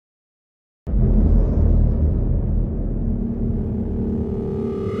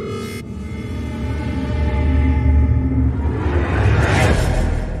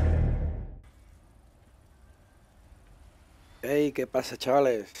Hey, ¿qué pasa,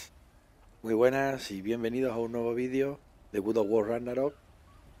 chavales? Muy buenas y bienvenidos a un nuevo vídeo de God of War Ragnarok.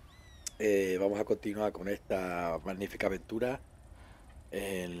 Vamos a continuar con esta magnífica aventura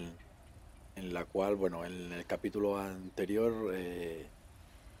en, en la cual, bueno, en el capítulo anterior,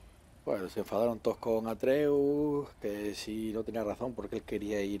 bueno, se enfadaron todos con Atreus, que sí no tenía razón porque él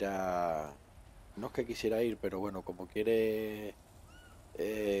quería ir a... No es que quisiera ir, pero bueno, como quiere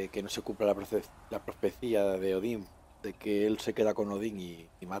que no se cumpla la profecía de Odín, de que él se queda con Odín y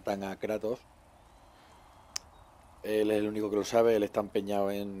matan a Kratos. Él es el único que lo sabe, él está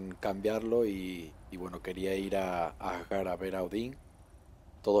empeñado en cambiarlo y bueno, quería ir a Asgard a ver a Odín.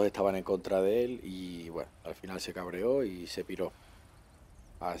 Todos estaban en contra de él y bueno, al final se cabreó y se piró.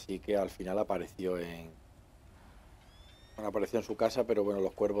 Así que al final bueno, apareció en su casa, pero bueno,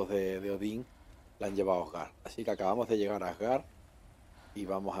 los cuervos de Odín la han llevado a Asgard. Así que acabamos de llegar a Asgard y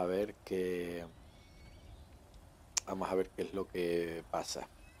vamos a ver qué es lo que pasa.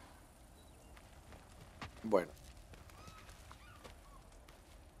 Bueno,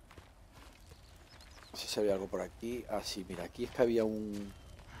 no sé si había algo por aquí. Ah, sí, mira, aquí es que había un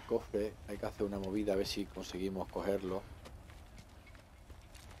cofre. Hay que hacer una movida a ver si conseguimos cogerlo.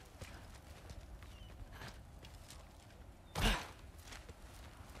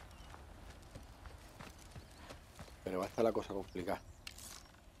 Pero va a estar la cosa complicada.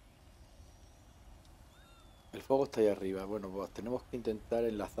 El fuego está ahí arriba. Bueno, pues tenemos que intentar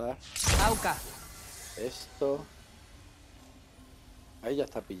enlazar Auca. esto. Ahí ya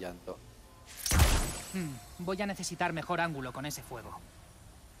está pillando. Voy a necesitar mejor ángulo con ese fuego.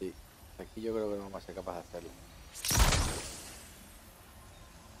 Sí, aquí yo creo que no vamos a ser capaces de hacerlo.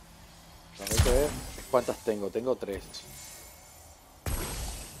 Lo que hay que ver es cuántas tengo. Tengo 3.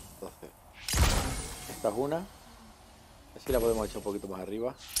 Entonces, esta es una. A ver si la podemos echar un poquito más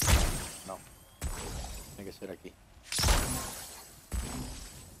arriba. No, tiene que ser aquí.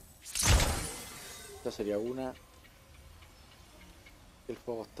 Esta sería una. El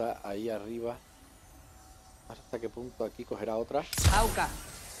fuego está ahí arriba. ¿Hasta qué punto aquí cogerá otra? Auca.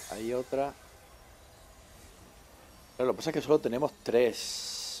 Ahí otra. Claro, lo que pasa es que solo tenemos 3.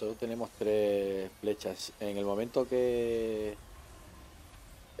 Solo tenemos 3 flechas. En el momento que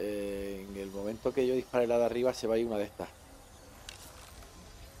yo dispare la de arriba se va a ir una de estas.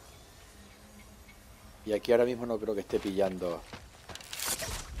 Y aquí ahora mismo no creo que esté pillando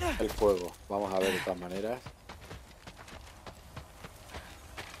el fuego. Vamos a ver de todas maneras.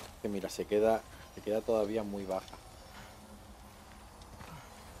 Que mira, se queda todavía muy baja.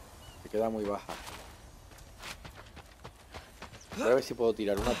 Se queda muy baja. Voy a ver si puedo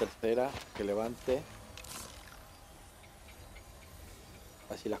tirar una tercera que levante.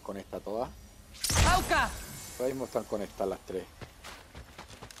 Así las conecta todas. Auca. Ahora mismo están conectadas las 3.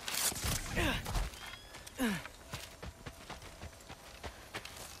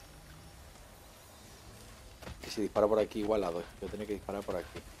 Y si disparo por aquí igual la doy. Yo tenía que disparar por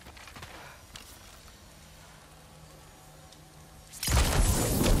aquí.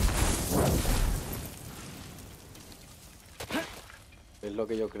 Es lo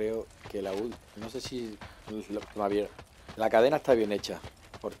que yo creo que no sé si la cadena está bien hecha.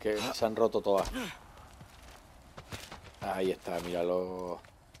 Porque se han roto todas. Ahí está, míralo.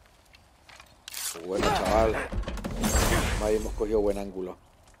 Bueno, chaval. Ahí hemos cogido buen ángulo.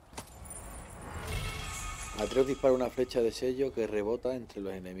 Atreus dispara una flecha de sello que rebota entre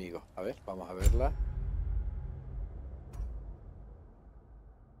los enemigos. A ver, vamos a verla.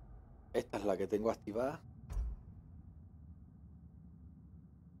 Esta es la que tengo activada.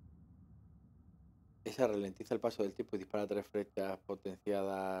 Esa ralentiza el paso del tiempo y dispara 3 flechas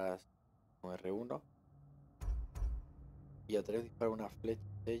potenciadas con R1. Y Atreus dispara una flecha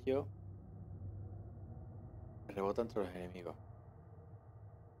de sello que rebota entre los enemigos.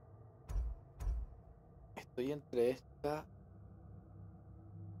 Estoy entre esta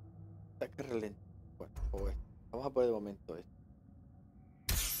que ralentiza. Bueno, o esta. Vamos a poner de momento esta.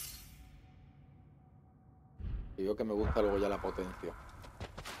 Si digo que me gusta, luego ya la potencio.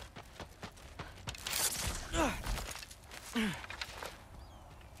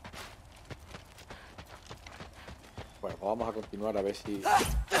 Bueno, pues vamos a continuar a ver si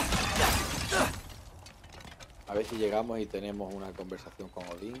llegamos y tenemos una conversación con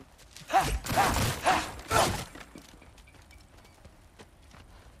Odín.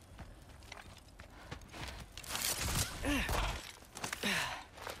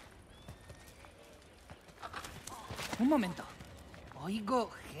 Un momento.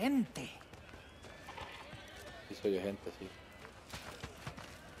 Oigo gente. Sí, soy gente, sí.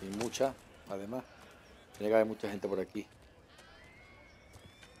 Y mucha, además. Tiene que haber mucha gente por aquí.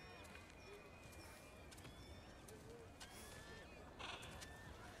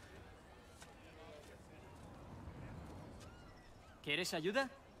 ¿Quieres ayuda?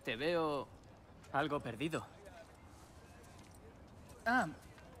 Te veo algo perdido. Ah,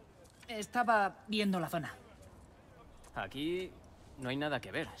 estaba viendo la zona. Aquí no hay nada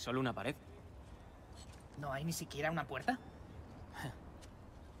que ver, solo una pared. ¿No hay ni siquiera una puerta?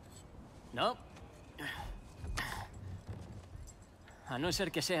 No. A no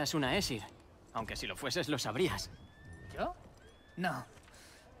ser que seas una Esir. Aunque si lo fueses lo sabrías. ¿Yo? No.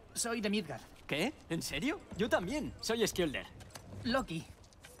 Soy de Midgard. ¿Qué? ¿En serio? Yo también. Soy Skjolder. Loki.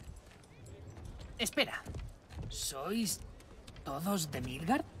 Espera. ¿Sois todos de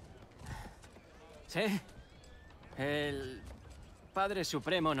Midgard? Sí. El Padre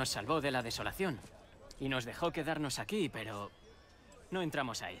Supremo nos salvó de la desolación. Y nos dejó quedarnos aquí, pero no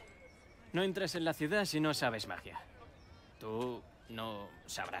entramos ahí. No entres en la ciudad si no sabes magia. Tú no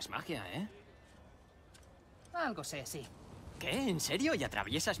sabrás magia, ¿eh? Algo sé, sí. ¿Qué? ¿En serio? ¿Y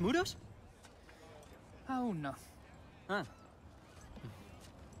atraviesas muros? Aún no. Ah,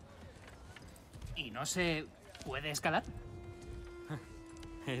 ¿Y no se puede escalar?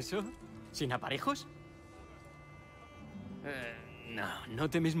 ¿eso? ¿Sin aparejos? ¿No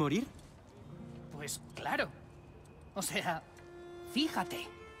temes morir? Pues claro. O sea, fíjate.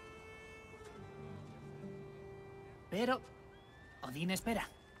 Pero Odín espera.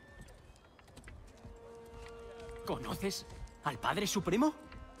 ¿Conoces al Padre Supremo?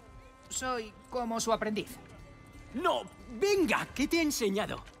 Soy como su aprendiz. ¡No! ¡Venga! ¿Qué te ha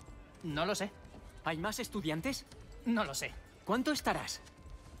enseñado? No lo sé. ¿Hay más estudiantes? No lo sé. ¿Cuánto estarás?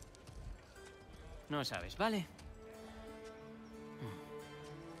 No sabes, ¿vale?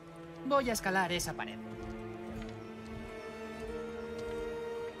 Voy a escalar esa pared.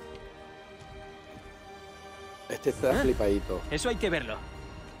 Este está flipadito. Eso hay que verlo.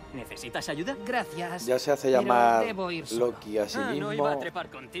 ¿Necesitas ayuda? Gracias. Ya se hace pero llamar debo ir solo. Loki a sí mismo. No iba a trepar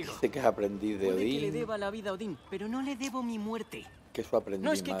contigo. Dice que es aprendiz de Puede que le Odín. deba la vida a Odín, pero no le debo mi muerte. Que es su aprendiz.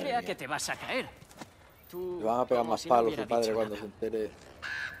 No es que madre crea mía. que te vas a caer. Tú, Le van a pegar como más si no palos hubiera su padre dicho cuando nada. se entere.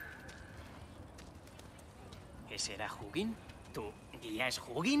 ¿Ese era Hugin? ¿Tu guía es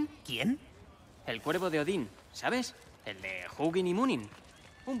Hugin? ¿Quién? El cuervo de Odín, ¿sabes? El de Hugin y Munin.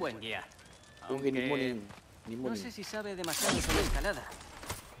 Un buen guía. Hugin y Aunque Munin. Ni No Munin. sé si sabe demasiado sobre escalada.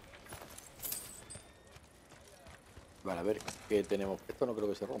 Vale, a ver qué tenemos. Esto no creo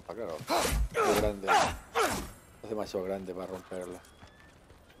que se rompa, claro. Es grande. Es demasiado grande para romperla.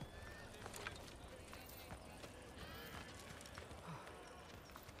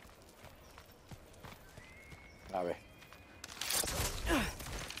 A ver.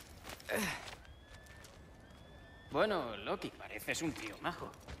 Bueno, Loki, pareces un tío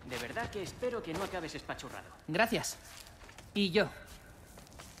majo. De verdad que espero que no acabes espachurrado. Gracias. Y yo.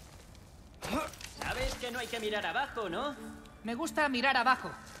 Sabes que no hay que mirar abajo, ¿no? Me gusta mirar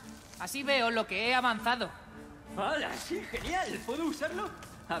abajo. Así veo lo que he avanzado. ¡Hala! ¡Sí, genial! ¿Puedo usarlo?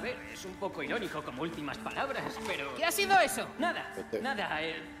 A ver, es un poco irónico como últimas palabras, pero... ¿Qué ha sido eso? Nada, nada,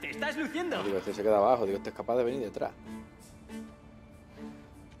 te estás luciendo. Digo, este se queda abajo. Digo, este es capaz de venir detrás.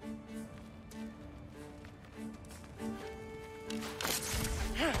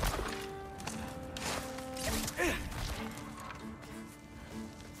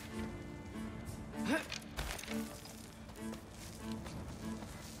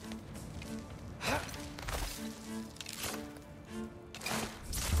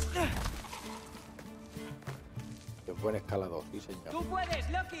 Qué buen escalador, sí señor. ¡Tú puedes,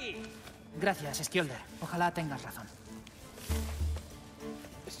 Loki! Gracias, Skjolder. Ojalá tengas razón.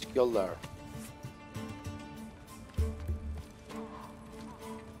 Skjolder.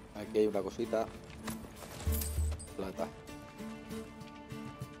 Aquí hay una cosita. Plata.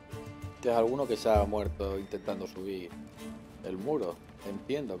 Que es alguno que se ha muerto intentando subir el muro.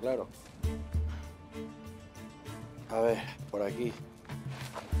 Entiendo, claro. A ver, por aquí.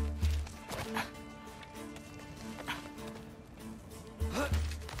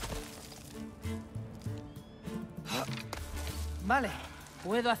 Vale,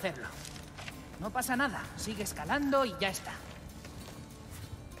 puedo hacerlo. No pasa nada. Sigue escalando y ya está.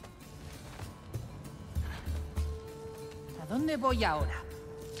 ¿A dónde voy ahora?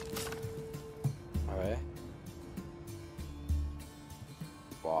 A ver.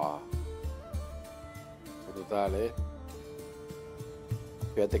 Buah. Brutal, ¿eh?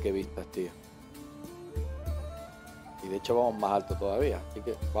 Fíjate qué vistas, tío. Y de hecho vamos más alto todavía. Así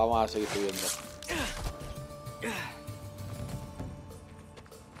que vamos a seguir subiendo.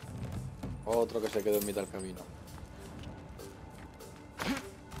 Otro que se quedó en mitad del camino.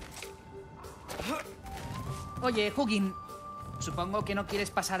 Oye, Hugin, supongo que no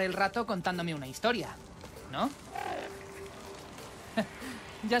quieres pasar el rato contándome una historia, ¿no?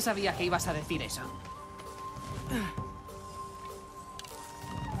 Ya sabía que ibas a decir eso.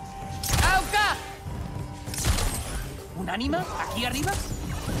 ¿Un ánima? ¿Aquí arriba?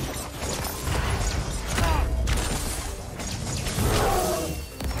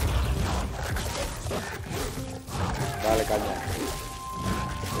 Dale, caña.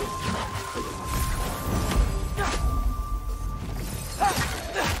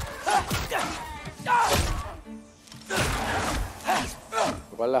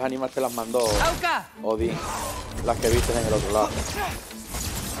 Igual las ánimas te las mandó ¡Auca! Odín, las que viste en el otro lado.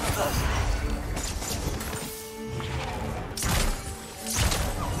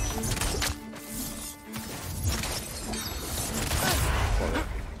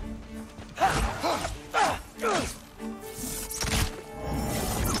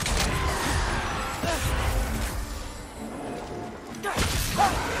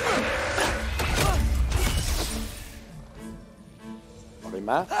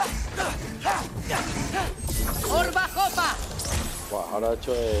 Más. ¡Orba Jopa! Buah, ahora he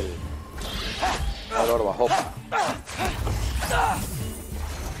hecho el Orba Jopa.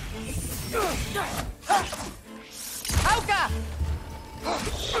 ¡Auca!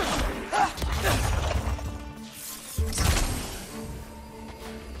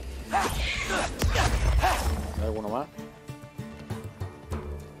 ¿Hay alguno más?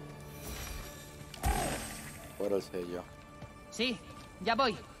 Fuera el sello. Sí, ya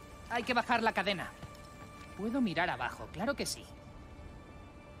voy. Hay que bajar la cadena. Puedo mirar abajo, claro que sí.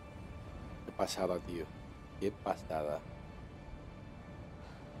 Qué pasada, tío. Qué pasada.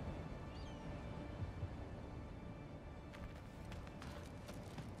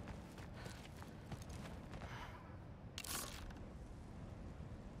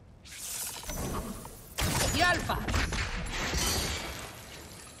 ¡Y alfa!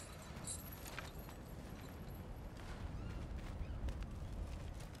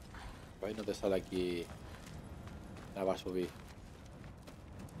 Ahí no te sale aquí. La va a subir.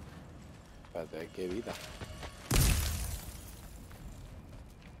 Espérate, qué vida.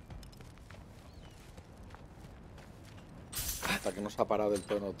 Hasta que no se ha parado del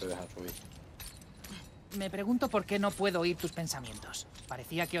todo no te dejan subir. Me pregunto por qué no puedo oír tus pensamientos.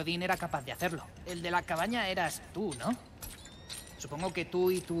 Parecía que Odín era capaz de hacerlo. El de la cabaña eras tú, ¿no? Supongo que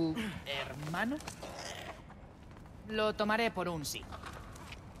tú y tu hermano. Lo tomaré por un sí.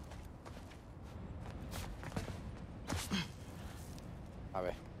 A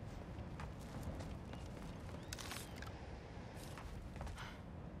ver.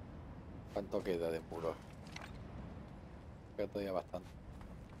 ¿Cuánto queda de muro? Queda todavía bastante.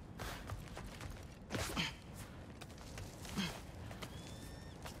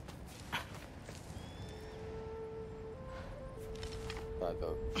 Para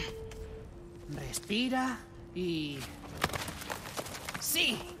todo. Respira y...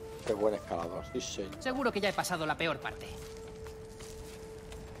 ¡Sí! Qué buen escalador, sí, señor. Seguro que ya he pasado la peor parte.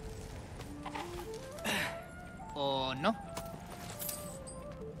 ¿O no?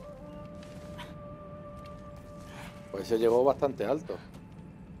 Pues se llegó bastante alto.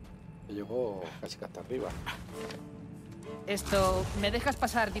 Se llegó casi que hasta arriba. ¿Esto me dejas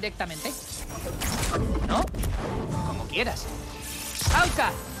pasar directamente? ¿No? Como quieras.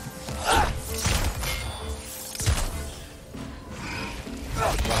 ¡Auca!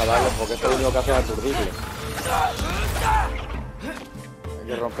 Vamos a darle porque esto es lo único que hace es aturdirle. Hay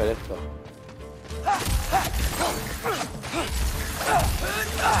que romper esto.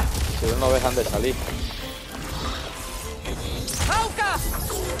 Si no dejan de salir. ¡Auca!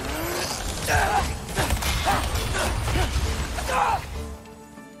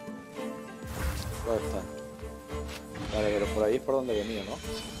 ¿Dónde están? Vale, pero por ahí es por donde venía, ¿no?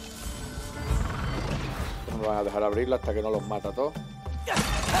 No me van a dejar abrirla hasta que no los mata a todos.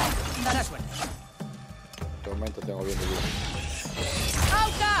 Dará suerte. De momento tengo bien de vida.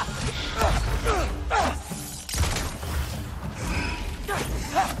 ¡Auca!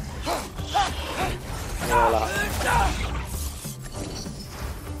 Hola.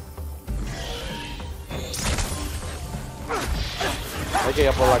 Hay que ir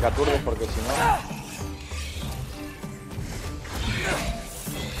a por la Caturbe porque si no...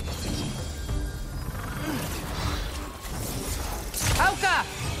 ¡Auca!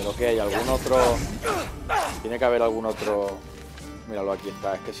 Pero que hay algún otro... Tiene que haber algún otro... Míralo, aquí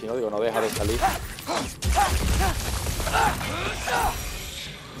está. Es que si no, digo, no deja de salir.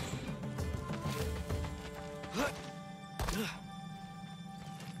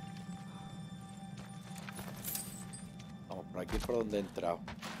 Vamos, por aquí es por donde he entrado.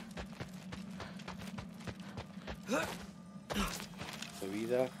 De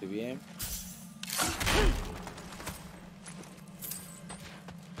vida, estoy bien.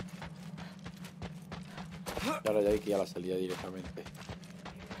 Y ahora ya hay que ir a la salida directamente.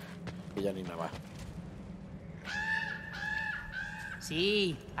 Y ya ni nada más.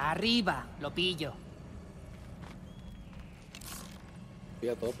 Sí, arriba, lo pillo. Estoy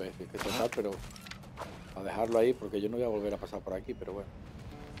a tope, sí, que total, pero a dejarlo ahí porque yo no voy a volver a pasar por aquí, pero bueno.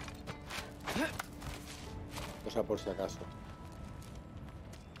 Cosa por si acaso.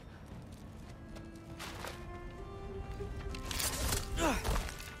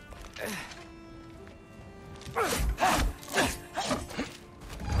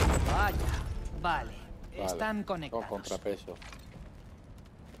 Vaya, vale. Están conectados. Con contrapeso.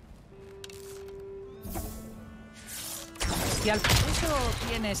 Y eso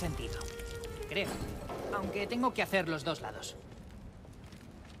tiene sentido, creo. Aunque tengo que hacer los dos lados.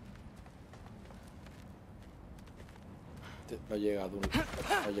 No llega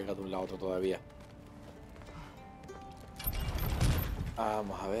de un lado a otro todavía.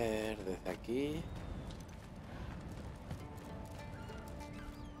 Vamos a ver, desde aquí.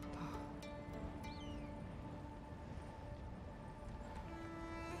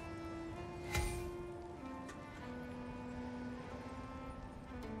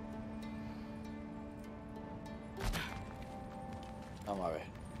 Vamos a ver.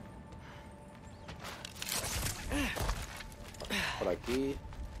 Por aquí.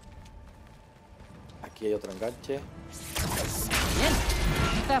 Aquí hay otro enganche. Bien,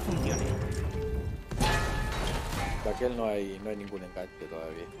 quizá funcione. De aquel no hay ningún enganche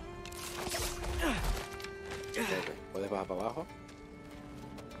todavía. ¿Puedes bajar para abajo?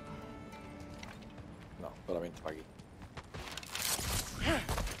 No, solamente para aquí.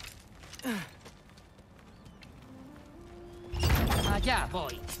 Allá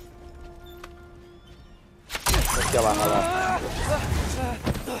voy. Hostia, bajada.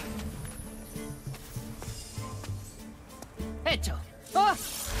 ¡Hecho! ¡Ah!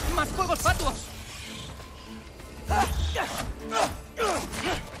 ¡Más fuegos fatuos!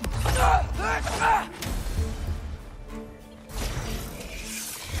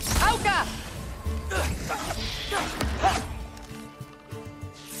 ¡Auca!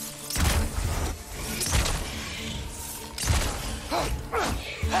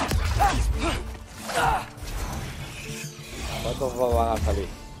 ¿Cuántos van a salir?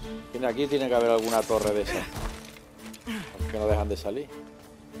 Aquí tiene que haber alguna torre de esas. Que no dejan de salir.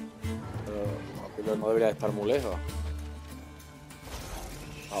 Pero no debería estar muy lejos.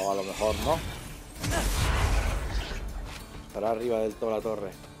 O a lo mejor no. Estará arriba del todo la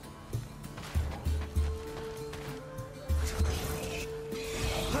torre.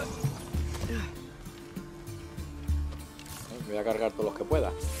 Me voy a cargar todos los que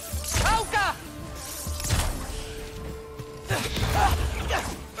pueda. ¡Auca!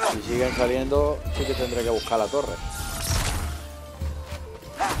 Si siguen saliendo, sí que tendré que buscar la torre.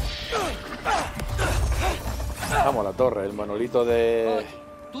 Vamos, la torre, el monolito de...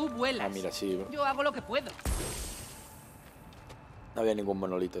 Tú vuelas. Ah, mira, sí. Yo hago lo que puedo. No había ningún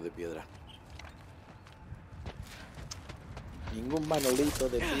monolito de piedra. Ningún monolito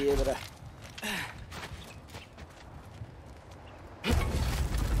de piedra.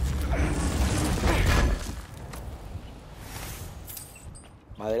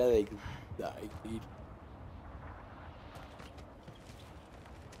 Madera de...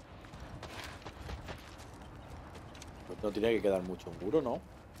 Pues no tiene que quedar mucho un muro, ¿no?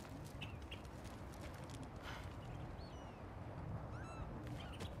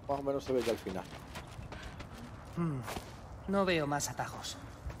 Más o menos se ve que al final. No veo más atajos.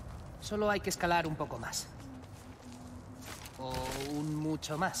 Solo hay que escalar un poco más. O un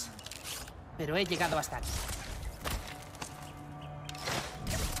mucho más. Pero he llegado hasta aquí.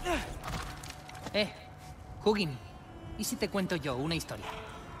 Hugin, ¿y si te cuento yo una historia?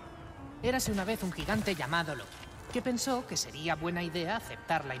 Érase una vez un gigante llamado Loki, que pensó que sería buena idea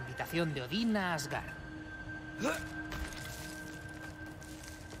aceptar la invitación de Odín a Asgard.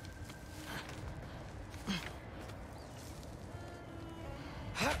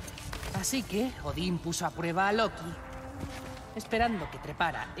 Así que Odín puso a prueba a Loki, esperando que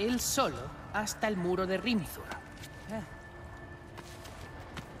trepara él solo hasta el muro de Rimthur.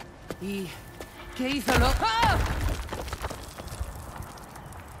 ¿Y qué hizo Loki? ¡Ah!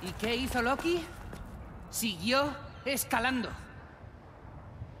 ¿Y qué hizo Loki? Siguió escalando.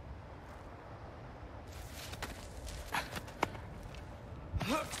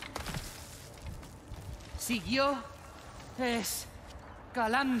 Siguió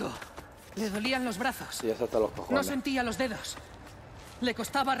escalando. Le dolían los brazos. Sí, ya hasta los cojones. No sentía los dedos. Le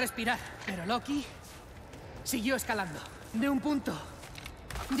costaba respirar. Pero Loki siguió escalando. De un punto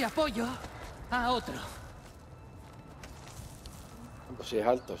de apoyo a otro. Pues si es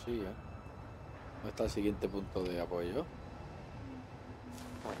alto, sí, ¿eh? ¿Dónde está el siguiente punto de apoyo?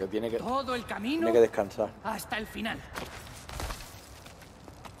 Ah, que tiene que... Todo el camino Tiene que descansar. hasta el final.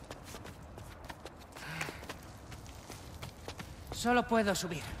 Solo puedo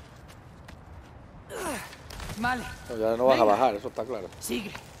subir. Vale. No, ya no vas a bajar, eso está claro.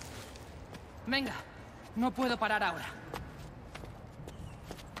 Sigue. Venga, no puedo parar ahora.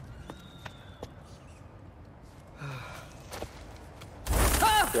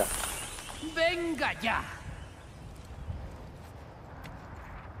 ¡Ah! Ya. ¡Venga ya!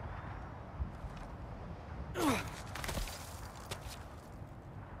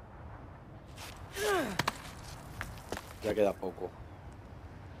 Ya queda poco.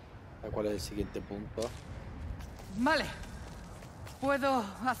 ¿Cuál es el siguiente punto? Vale. Puedo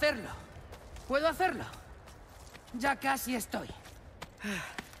hacerlo. Puedo hacerlo. Ya casi estoy.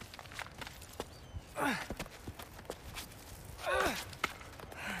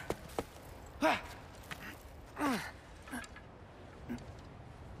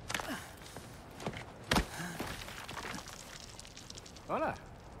 Hola.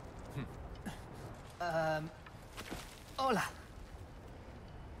 Hola.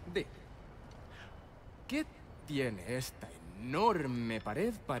 Di, ¿qué tiene esta enorme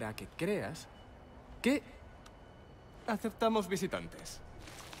pared para que creas que aceptamos visitantes?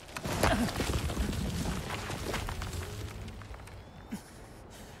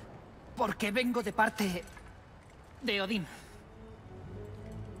 Porque vengo de parte de Odín.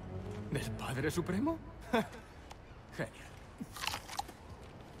 ¿Del Padre Supremo? Genial.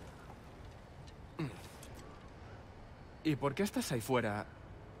 ¿Y por qué estás ahí fuera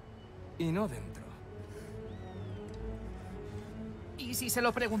y no dentro? ¿Y si se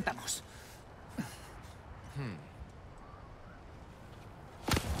lo preguntamos?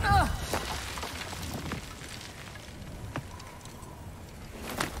 ¡Ah!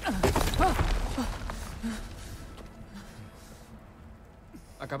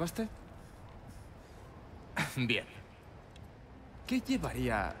 ¿Acabaste? Bien. ¿Qué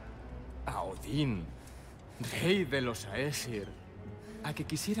llevaría a Odín, rey de los Aesir, a que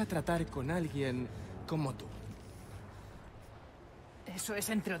quisiera tratar con alguien como tú? Eso es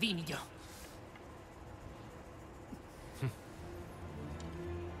entre Odín y yo.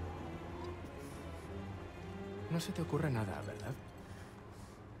 No se te ocurre nada, ¿verdad?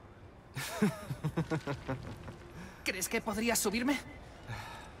 ¿Crees que podrías subirme?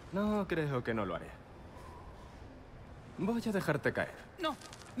 No, creo que no lo haré. Voy a dejarte caer. No,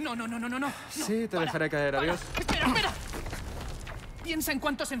 no, no, no, no, no, no. Sí, te Para, dejaré caer, para. adiós. Espera, espera. Piensa en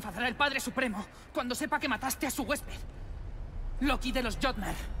cuánto se enfadará el Padre Supremo cuando sepa que mataste a su huésped. Loki de los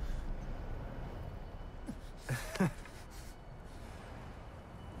Jotnar.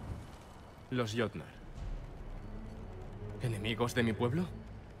 Los Jotnar. ¿Enemigos de mi pueblo?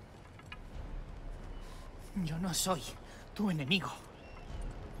 Yo no soy tu enemigo.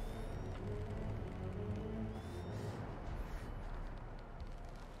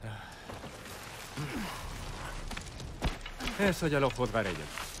 Eso ya lo juzgaré yo.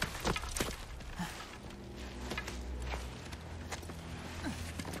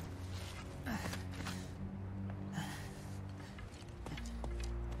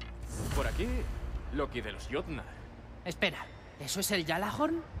 Por aquí, Loki de los Jotnar. Espera, ¿eso es el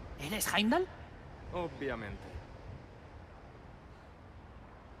Gjallarhorn? ¿Eres Heimdall? Obviamente.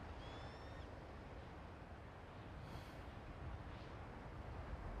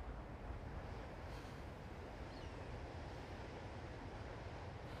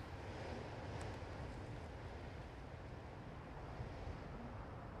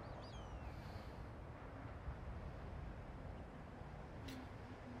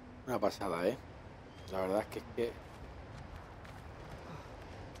 Una pasada, ¿eh? La verdad es que...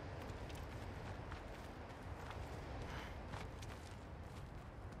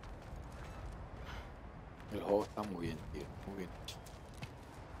 El juego está muy bien, tío. Muy bien.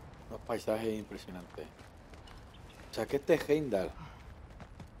 Unos paisajes impresionantes. O sea, que este es Heimdall.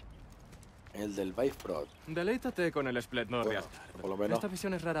 El del Bifrost. Deleítate con el esplendor de Bueno, Asgard. por lo menos- Esta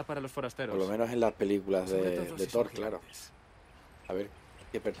visión es rara para los forasteros. Por lo menos en las películas Sobre de todo si Thor, son claro. gigantes. A ver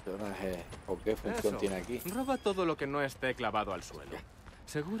qué personaje o qué función Eso. tiene aquí. Roba todo lo que no esté clavado al suelo.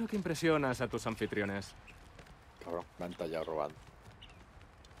 Seguro que impresionas a tus anfitriones. Cabrón, me han tallado robando.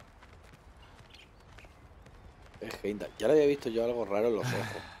 Es Heimdall. Ya le había visto yo algo raro en los ojos.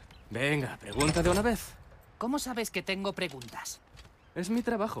 Venga, pregunta de una vez. ¿Cómo sabes que tengo preguntas? Es mi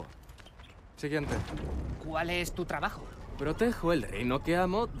trabajo. Siguiente. ¿Cuál es tu trabajo? Protejo el reino que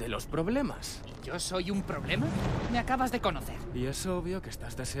amo de los problemas. ¿Yo soy un problema? Me acabas de conocer. Y es obvio que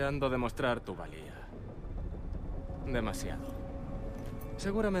estás deseando demostrar tu valía. Demasiado.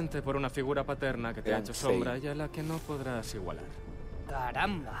 Seguramente por una figura paterna que te ha Gran hecho sombra seis. y a la que no podrás igualar.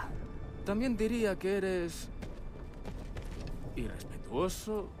 Caramba. También diría que eres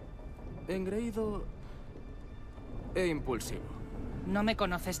irrespetuoso, engreído e impulsivo. No me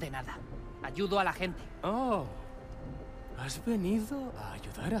conoces de nada. Ayudo a la gente. Oh, ¿has venido a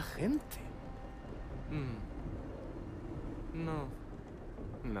ayudar a gente? No.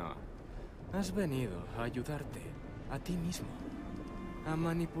 Has venido a ayudarte a ti mismo. A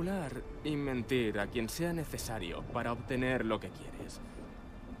manipular y mentir a quien sea necesario para obtener lo que quieres.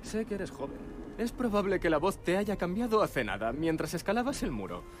 Sé que eres joven. Es probable que la voz te haya cambiado hace nada, mientras escalabas el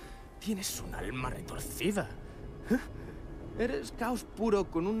muro. Tienes un alma retorcida. Eres caos puro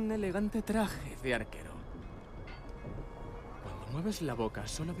con un elegante traje de arquero. Cuando mueves la boca,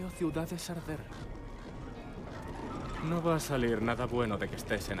 solo veo ciudades arder. No va a salir nada bueno de que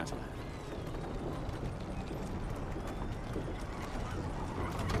estés en Asgard.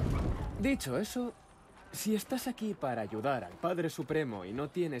 Dicho eso, si estás aquí para ayudar al Padre Supremo y no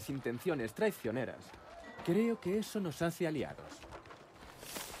tienes intenciones traicioneras, creo que eso nos hace aliados.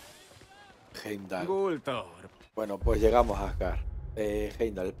 Heimdall. Gultor. Bueno, pues llegamos a Asgard.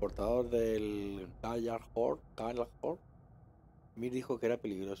 Heimdall, el portador del Galarhor, Mir dijo que era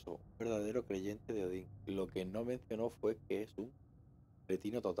peligroso, un verdadero creyente de Odín. Lo que no mencionó fue que es un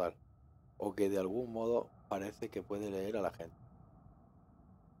cretino total, o que de algún modo parece que puede leer a la gente.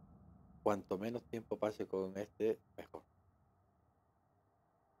 Cuanto menos tiempo pase con este, mejor.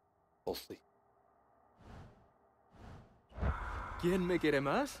 O sí. ¿Quién me quiere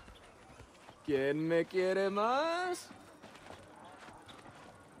más? ¿Quién me quiere más?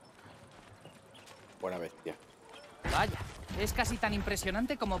 Buena bestia. Vaya, es casi tan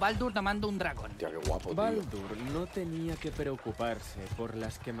impresionante como Baldur domando un dragón. Hostia, qué guapo, tío. Baldur no tenía que preocuparse por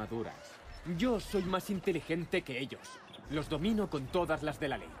las quemaduras. Yo soy más inteligente que ellos. Los domino con todas las de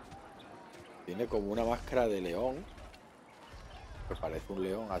la ley. Tiene como una máscara de león. Que parece un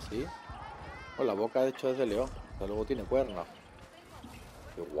león así. Con la boca de hecho es de león. Pero luego tiene cuernos.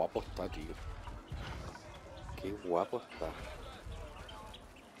 Qué guapo está, tío. Qué guapo está.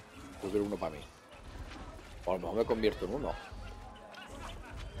 Yo quiero uno para mí. O a lo mejor me convierto en uno.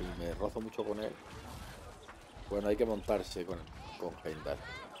 Y me rozo mucho con él. Bueno, hay que montarse con Heimdall.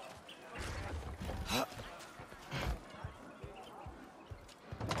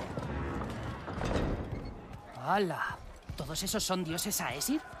 ¡Hala! ¿Todos esos son dioses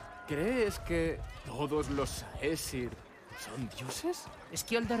Aesir? ¿Crees que todos los Aesir son dioses?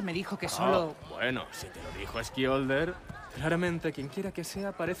 Skjolder me dijo que solo... Bueno, si te lo dijo Skjolder, claramente quien quiera que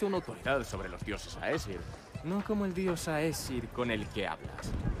sea parece una autoridad sobre los dioses Aesir. No como el dios Aesir con el que hablas.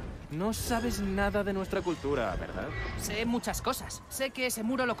 No sabes nada de nuestra cultura, ¿verdad? Sé muchas cosas. Sé que ese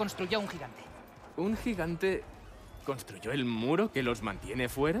muro lo construyó un gigante. ¿Un gigante construyó el muro que los mantiene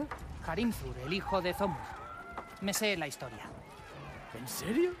fuera? Hrimthur, el hijo de Zomur. Me sé la historia. ¿En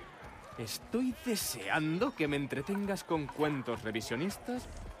serio? Estoy deseando que me entretengas con cuentos revisionistas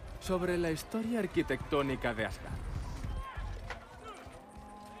sobre la historia arquitectónica de Asgard.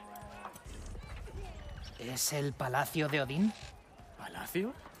 ¿Es el palacio de Odín?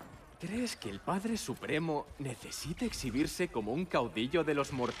 ¿Palacio? ¿Crees que el Padre Supremo necesita exhibirse como un caudillo de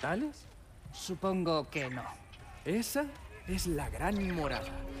los mortales? Supongo que no. Esa es la gran morada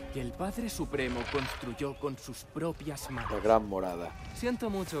que el Padre Supremo construyó con sus propias manos. La gran morada. Siento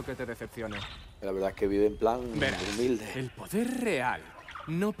mucho que te decepcione. La verdad es que vive en plan Verás, humilde. el poder real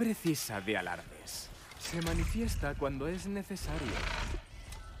no precisa de alardes. Se manifiesta cuando es necesario.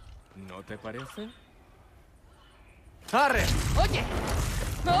 ¿No te parece? ¡Arre! ¡Oye!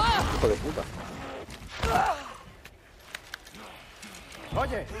 ¡Ah! Hijo de puta.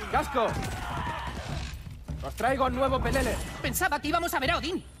 ¡Oye, casco! ¡Os traigo un nuevo pelele! Pensaba que íbamos a ver a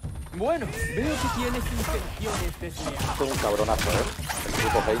Odín. Bueno, veo que tienes intenciones desleales. Esto es un cabronazo, ¿eh? El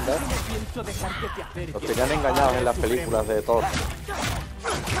puto Heimdall. No pienso dejar que te acerques. Los tenían engañados en las películas de Todos.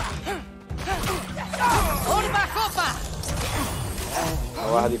 ¡Orba Copa!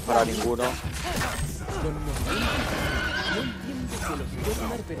 No vas a disparar ninguno. Con nosotros, no entiendo que los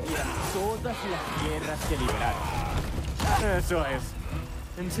Dogmer perdieran todas las tierras que liberaron. Eso es.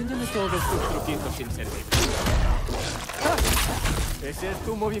 Enséñame todos tus truquitos inservibles. ¡Ah! ¿Ese es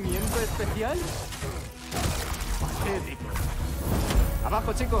tu movimiento especial? Patético.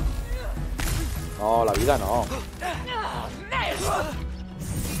 Abajo, chico. No, la vida no.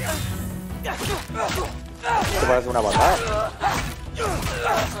 Esto parece una patada.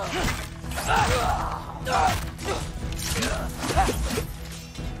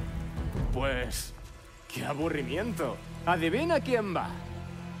 Pues... ¡qué aburrimiento! Adivina quién va.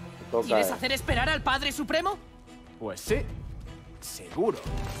 Toca, ¿Quieres hacer esperar al Padre Supremo? Pues sí, seguro.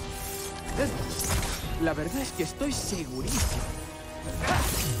 La verdad es que estoy segurísimo.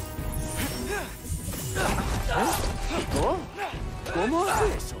 ¿Eh? ¿Oh? ¿Cómo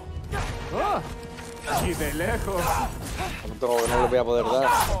hace eso? ¡Oh! Y de lejos. Con un no le voy a poder dar.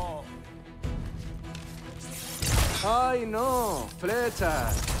 ¡Ay, no!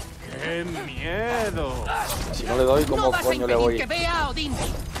 ¡Flechas! ¡Qué miedo! Si no le doy, ¿cómo ¡No vas a coño le impedir voy? que vea a Odín!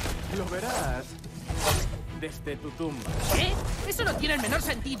 Lo verás desde tu tumba. ¿Qué? Eso no tiene el menor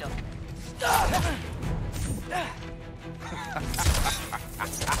sentido.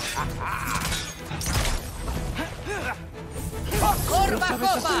 ¡Corva,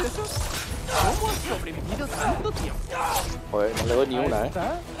 copa! ¿Cómo has sobrevivido tanto tiempo? Joder, no le doy ni Ahí una,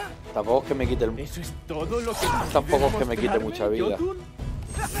 está. Tampoco es que me quite el... ¿Eso es todo lo que Tampoco es que me quite mucha vida. Jotun?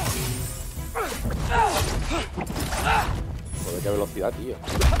 Joder, qué velocidad, tío.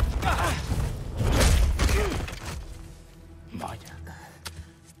 Vaya.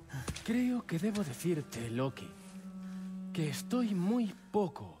 Creo que debo decirte, Loki, que estoy muy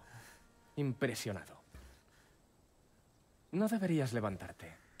poco impresionado. No deberías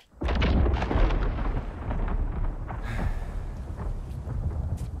levantarte.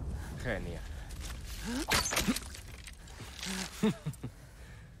 Genial.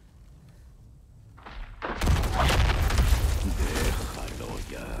 Déjalo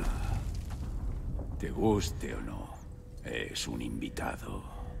ya. Te guste o no, es un invitado.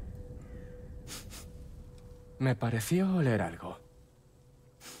 Me pareció oler algo.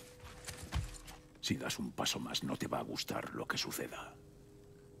 Si das un paso más, no te va a gustar lo que suceda.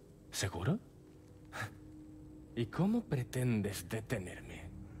 ¿Seguro? ¿Y cómo pretendes detenerme?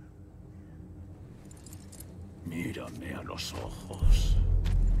 Mírame a los ojos.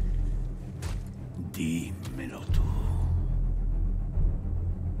 Dímelo tú.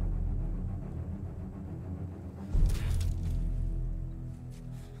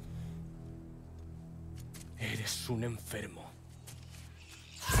 Eres un enfermo.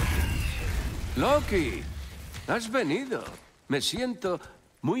 Loki, has venido. Me siento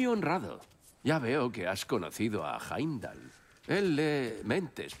muy honrado. Ya veo que has conocido a Heimdall. Él lee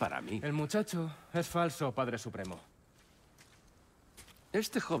mentes para mí. El muchacho es falso, Padre Supremo.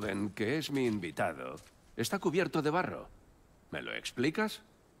 Este joven, que es mi invitado, está cubierto de barro. ¿Me lo explicas?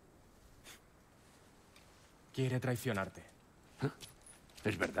 Quiere traicionarte.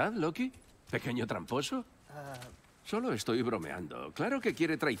 ¿Es verdad, Loki? ¿Pequeño tramposo? Solo estoy bromeando. Claro que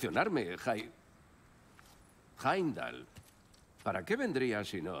quiere traicionarme, Heimdall. ¿Para qué vendría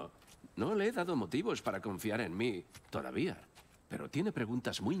si no? No le he dado motivos para confiar en mí todavía. Pero tiene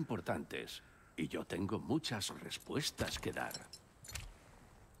preguntas muy importantes. Y yo tengo muchas respuestas que dar.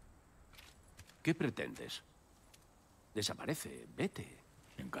 ¿Qué pretendes? Desaparece. Vete.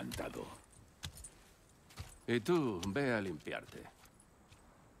 Encantado. Y tú, ve a limpiarte.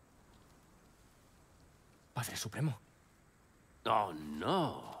 Padre Supremo. No,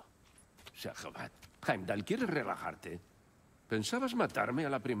 no. Shahabat. Heimdall, ¿quieres relajarte? ¿Pensabas matarme a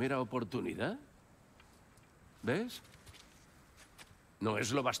la primera oportunidad? ¿Ves? ¿No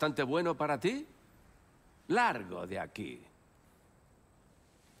es lo bastante bueno para ti? Largo de aquí.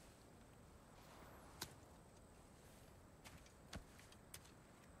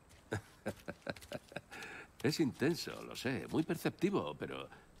 Es intenso, lo sé, muy perceptivo, pero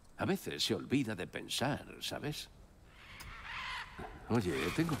a veces se olvida de pensar, ¿sabes? Oye,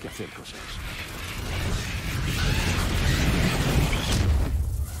 tengo que hacer cosas.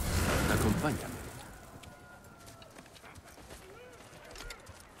 Acompáñame.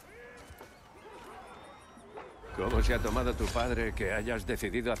 ¿Cómo se ha tomado tu padre que hayas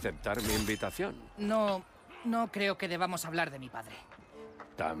decidido aceptar mi invitación? No creo que debamos hablar de mi padre.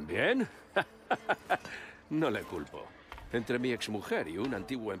 ¿También? No le culpo. Entre mi exmujer y un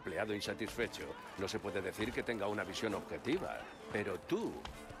antiguo empleado insatisfecho, no se puede decir que tenga una visión objetiva. Pero tú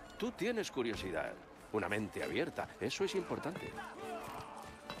tienes curiosidad, una mente abierta. Eso es importante.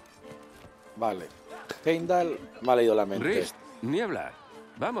 Vale. Heimdall me ha leído la mente. Rhys, niebla.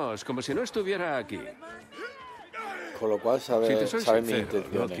 Vamos, como si no estuviera aquí. Con lo cual Si sabe te soy mis sincero,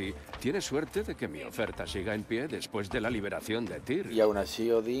 intenciones. Loki, tienes suerte de que mi oferta siga en pie después de la liberación de Tyr. Y aún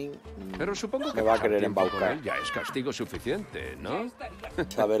así Odín Pero supongo que me va a pasar querer tiempo con embaucar. él ya es castigo suficiente, ¿no?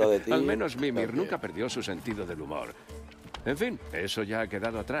 Saber lo de ti. Al menos Mimir también. nunca perdió su sentido del humor. En fin, eso ya ha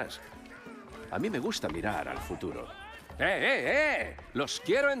quedado atrás. A mí me gusta mirar al futuro. ¡Eh! Los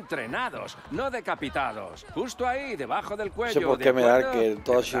quiero entrenados, no decapitados. Justo ahí, debajo del cuello. No sé por ¿de qué me da acuerdo? que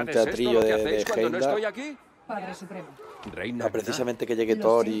todo ¿De ha sido un verdad es esto teatrillo lo que de hacéis cuando no Heimdall? estoy aquí? Padre Supremo. Reina, Precisamente que llegue Los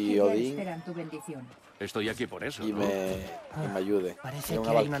Thor y Sentry ya Odín esperan tu bendición. estoy aquí por eso, y ¿no? me ayude. Parece Era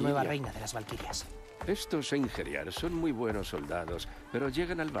que hay una nueva valquiria. reina de las Valquirias. Estos Ingeriar son muy buenos soldados, pero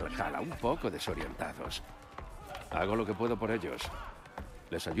llegan al Valhalla un poco desorientados. Hago lo que puedo por ellos.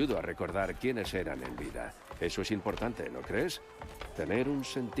 Les ayudo a recordar quiénes eran en vida. Eso es importante, ¿no crees? Tener un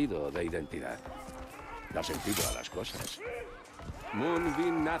sentido de identidad. Da sentido a las cosas.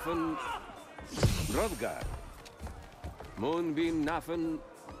 Moonbin Nathan Rodgar. Moonbin Nathan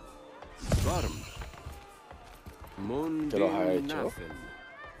Gorm. ¿Qué los ha Moonbin hecho? Nathan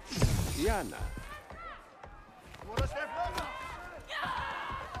Diana.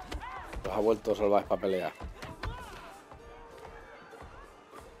 Los ha vuelto salvajes para pelear.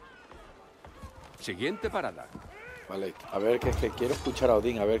 Siguiente parada. Vale, a ver, que es que quiero escuchar a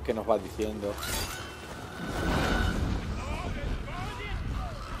Odín, a ver qué nos va diciendo.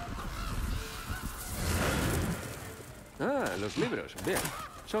 Ah, los libros. Bien,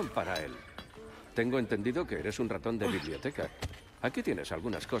 son para él. Tengo entendido que eres un ratón de biblioteca. Aquí tienes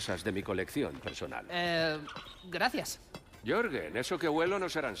algunas cosas de mi colección personal. Gracias. Jorgen, eso que huelo no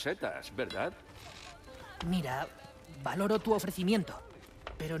serán setas, ¿verdad? Mira, valoro tu ofrecimiento,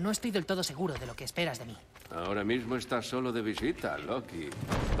 pero no estoy del todo seguro de lo que esperas de mí. Ahora mismo estás solo de visita, Loki.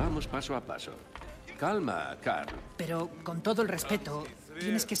 Vamos paso a paso. Calma, Carl. Pero con todo el respeto,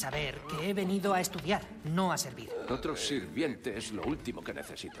 tienes que saber que he venido a estudiar, no a servir. Otro sirviente es lo último que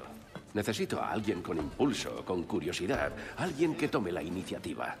necesito. Necesito a alguien con impulso, con curiosidad. Alguien que tome la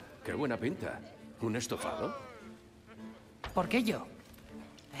iniciativa. ¡Qué buena pinta! ¿Un estofado? ¿Por qué yo?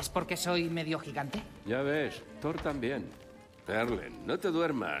 ¿Es porque soy medio gigante? Ya ves, Thor también. Erlen, no te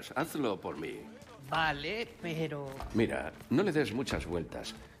duermas. Hazlo por mí. Vale, pero... Mira, no le des muchas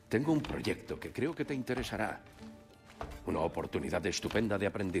vueltas. Tengo un proyecto que creo que te interesará. Una oportunidad estupenda de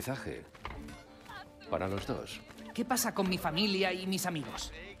aprendizaje. Para los dos. ¿Qué pasa con mi familia y mis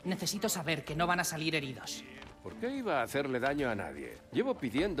amigos? Necesito saber que no van a salir heridos. ¿Por qué iba a hacerle daño a nadie? Llevo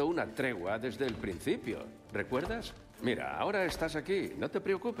pidiendo una tregua desde el principio. ¿Recuerdas? Mira, ahora estás aquí. No te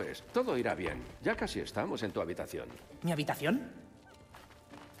preocupes. Todo irá bien. Ya casi estamos en tu habitación. ¿Mi habitación?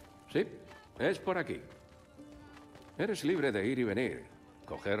 Sí, es por aquí. Eres libre de ir y venir.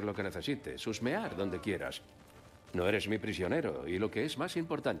 Coger lo que necesites. Husmear donde quieras. No eres mi prisionero. Y lo que es más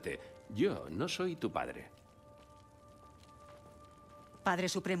importante, yo no soy tu padre. Padre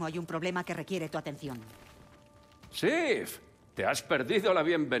Supremo, hay un problema que requiere tu atención. Sif, te has perdido la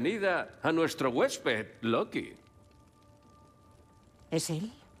bienvenida a nuestro huésped, Loki. ¿Es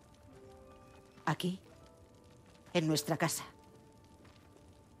él? Aquí, en nuestra casa.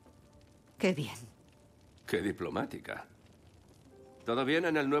 Qué bien. Qué diplomática. ¿Todo bien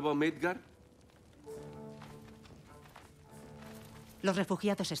en el nuevo Midgard? Los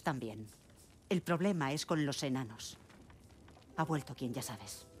refugiados están bien. El problema es con los enanos. Ha vuelto quien ya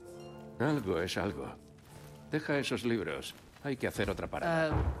sabes. Algo es algo. Deja esos libros. Hay que hacer otra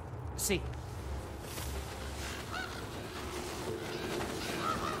parada. Sí.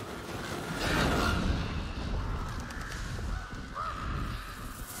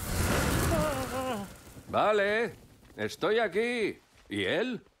 Vale, estoy aquí. ¿Y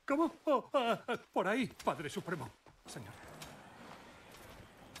él? ¿Cómo? Por ahí, Padre Supremo. Señor.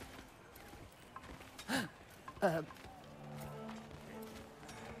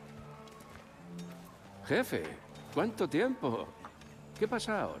 Jefe, ¿cuánto tiempo? ¿Qué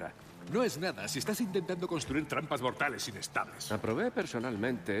pasa ahora? No es nada si estás intentando construir trampas mortales inestables. Aprobé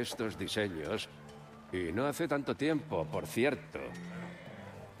personalmente estos diseños y no hace tanto tiempo, por cierto.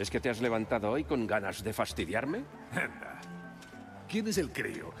 ¿Es que te has levantado hoy con ganas de fastidiarme? Anda. ¿Quién es el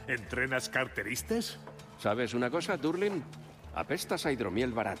crío? ¿Entrenas carteristas? ¿Sabes una cosa, Durlin? Apestas a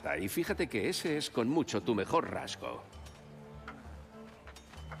hidromiel barata y fíjate que ese es con mucho tu mejor rasgo.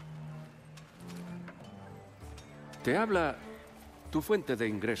 Te habla tu fuente de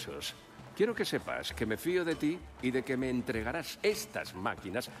ingresos. Quiero que sepas que me fío de ti y de que me entregarás estas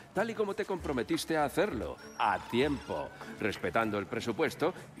máquinas tal y como te comprometiste a hacerlo, a tiempo, respetando el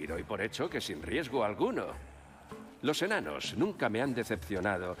presupuesto y doy por hecho que sin riesgo alguno. Los enanos nunca me han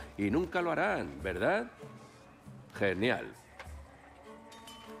decepcionado y nunca lo harán, ¿verdad? Genial.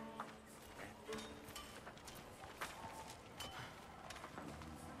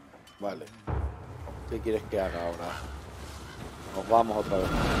 Vale. ¿Qué quieres que haga ahora? Nos vamos otra vez.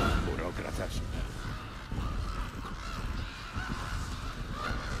 Burócratas.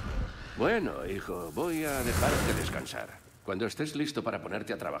 Bueno, hijo, voy a dejarte descansar. Cuando estés listo para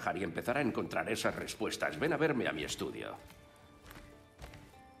ponerte a trabajar y empezar a encontrar esas respuestas, ven a verme a mi estudio.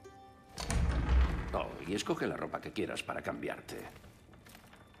 Oh, y escoge la ropa que quieras para cambiarte.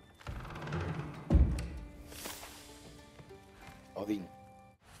 Odín.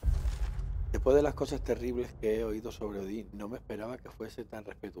 Después de las cosas terribles que he oído sobre Odín, no me esperaba que fuese tan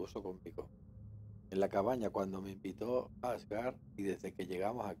respetuoso conmigo. En la cabaña, cuando me invitó a Asgard y desde que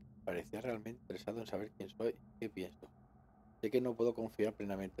llegamos aquí, parecía realmente interesado en saber quién soy y qué pienso. Sé que no puedo confiar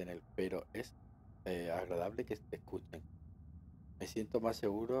plenamente en él, pero es agradable que te escuchen. Me siento más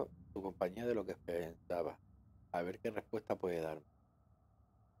seguro en tu compañía de lo que pensaba. A ver qué respuesta puede darme.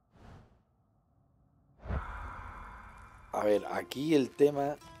 A ver, aquí el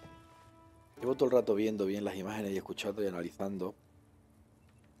tema... Llevo todo el rato viendo bien las imágenes y escuchando y analizando.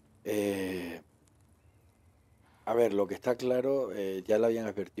 A ver, lo que está claro, ya le habían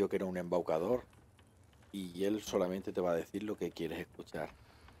advertido que era un embaucador y él solamente te va a decir lo que quieres escuchar.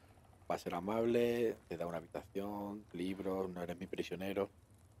 Va a ser amable, te da una habitación, libros, no eres mi prisionero,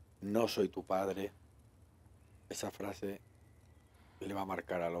 no soy tu padre. Esa frase le va a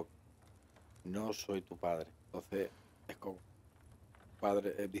marcar a Loki. No soy tu padre. Entonces, es como,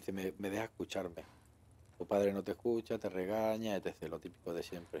 padre, dice, me deja escucharme. Tu padre no te escucha, te regaña, etc. Lo típico de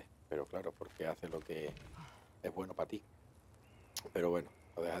siempre. Pero claro, porque hace lo que es bueno para ti. Pero bueno,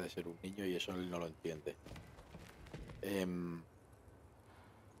 no deja de ser un niño y eso él no lo entiende.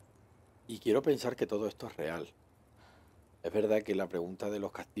 Y quiero pensar que todo esto es real. Es verdad que la pregunta de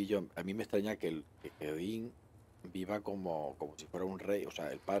los castillos, a mí me extraña que Odín viva como si fuera un rey, o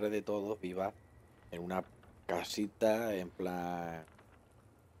sea, el padre de todos viva en una casita en plan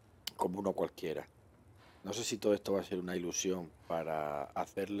como uno cualquiera. No sé si todo esto va a ser una ilusión para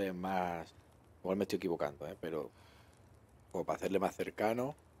hacerle más, igual me estoy equivocando, pero como para hacerle más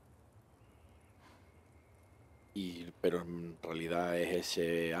cercano, pero en realidad es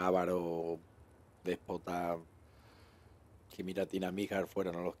ese avaro déspota que mira a Tina Midgard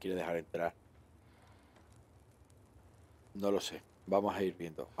fuera, no los quiere dejar entrar. No lo sé, vamos a ir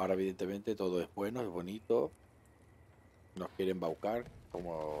viendo. Ahora evidentemente todo es bueno, es bonito, nos quieren embaucar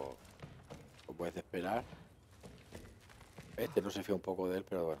como es de esperar. Este no se fía un poco de él,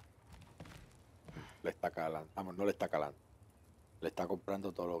 pero bueno, le está calando, vamos, no le está calando, le está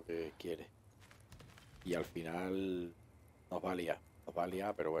comprando todo lo que quiere y al final nos va a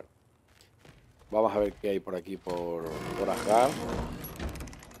liar, pero bueno. Vamos a ver qué hay por aquí por Asgard.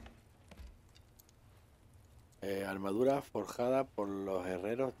 Armadura forjada por los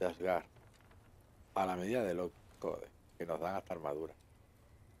herreros de Asgard. A la medida de lo que nos dan hasta armadura.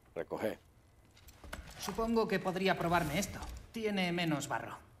 Recoger. Supongo que podría probarme esto. Tiene menos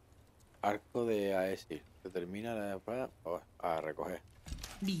barro. Arco de Aesir. Se termina a recoger.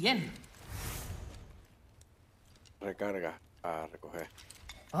 Bien. Recarga. A recoger.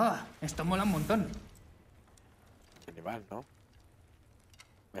 Ah, esto mola un montón. Animal, ¿no?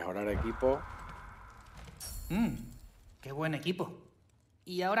 Mejorar equipo. Qué buen equipo.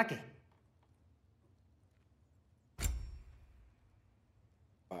 ¿Y ahora qué?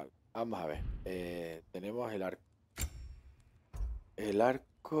 Vale, vamos a ver. Tenemos el arco. El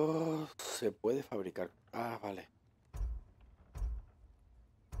arco se puede fabricar. Ah, vale.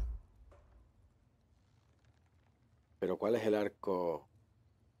 Pero ¿cuál es el arco?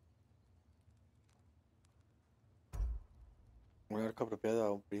 Un arco apropiado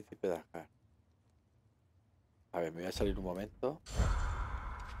a un príncipe de Asgard. A ver, me voy a salir un momento.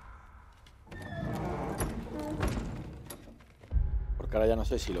 Porque ahora ya no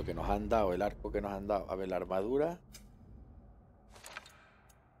sé si lo que nos han dado, el arco que nos han dado. A ver, la armadura.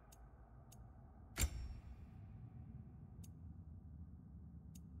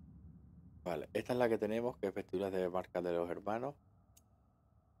 Vale, esta es la que tenemos, que es vestiduras de marcas de los hermanos.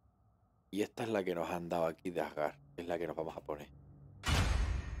 Y esta es la que nos han dado aquí de Asgard, que es la que nos vamos a poner.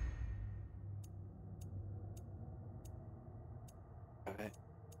 A ver.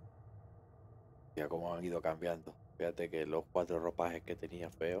 Ya cómo han ido cambiando. Fíjate que los 4 ropajes que tenía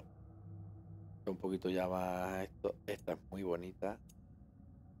feos. Un poquito ya más esto. Esta es muy bonita.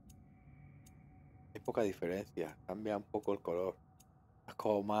 Hay poca diferencia. Cambia un poco el color. Es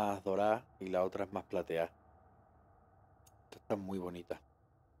como más dorada y la otra es más plateada. Esta está muy bonita.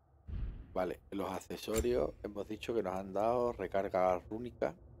 Vale, los accesorios hemos dicho que nos han dado recarga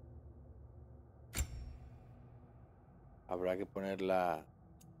rúnica. Habrá que ponerla.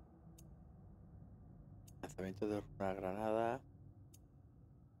 Lanzamiento de una granada.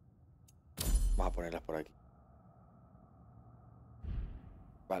 Vamos a ponerlas por aquí.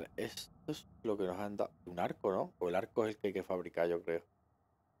 Vale, esto es lo que nos han dado. Un arco, ¿no? O el arco es el que hay que fabricar, yo creo.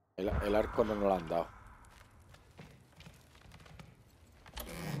 El arco no nos lo han dado.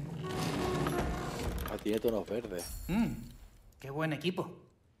 Ah, tiene tonos verdes. Qué buen equipo.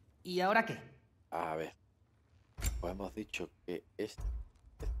 ¿Y ahora qué? A ver. Pues hemos dicho que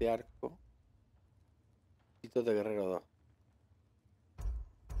este arco. Hitos de Guerrero 2.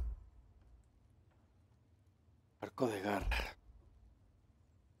 Arco de garra.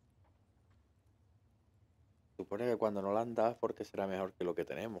 Supone que cuando nos lo han dado es porque será mejor que lo que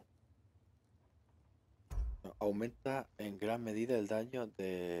tenemos. Aumenta en gran medida el daño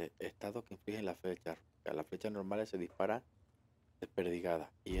de estado que infligen las flechas. Las flechas normales se disparan desperdigadas.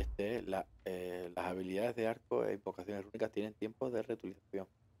 Y las habilidades de arco e invocaciones rúnicas tienen tiempo de reutilización.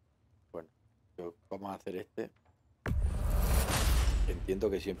 Bueno, vamos a hacer este. entiendo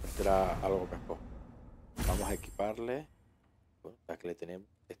que siempre será algo mejor. Vamos a equiparle. Bueno, ya que le tenemos.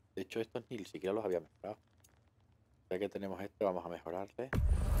 De hecho, estos ni siquiera los había mejorado. Ya que tenemos este, vamos a mejorarle.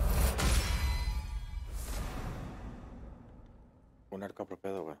 Un arco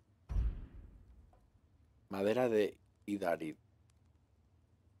apropiado, bueno. Madera de Idarid.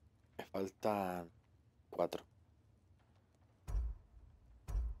 Me faltan 4.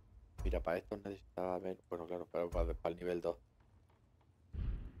 Mira, para estos necesitaba ver. Bueno, claro, para el nivel 2.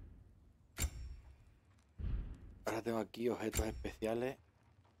 Ahora tengo aquí objetos especiales.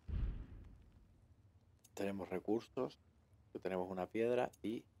 Tenemos recursos. Tenemos una piedra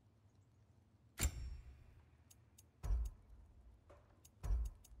y...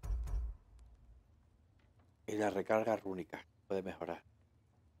 y la recarga rúnica. Puede mejorar.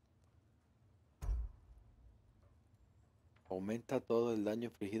 Aumenta todo el daño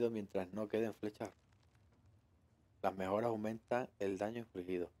infligido mientras no queden flechas. Las mejoras aumentan el daño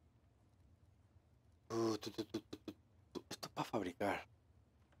infligido. Esto es para fabricar.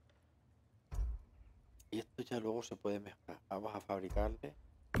 Y esto ya luego se puede mejorar. Vamos a fabricarle.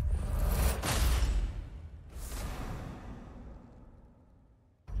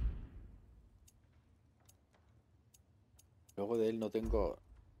 Luego de él no tengo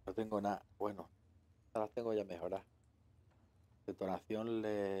nada. Bueno, estas las tengo ya mejoradas. Detonación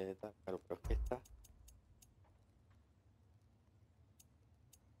le da. Claro, pero es que estas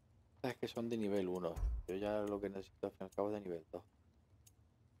es que son de nivel 1. Yo ya lo que necesito al fin y al cabo es de nivel 2.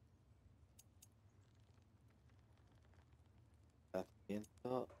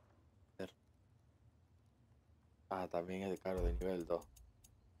 Ah, también es de caro de nivel 2.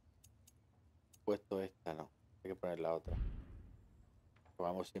 Puesto esta no. Hay que poner la otra.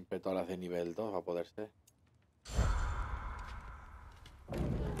 Vamos siempre todas las de nivel 2 va a poder ser.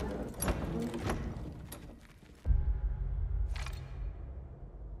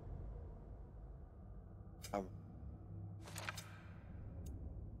 Vamos.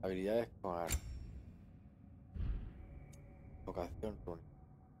 Habilidades con arma. Locación rune.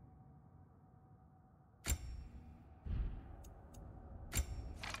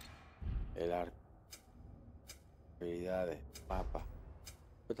 El arco. Habilidades. Mapa.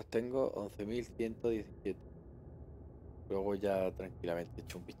 ¿Cuántas tengo? 11.117. Luego ya tranquilamente he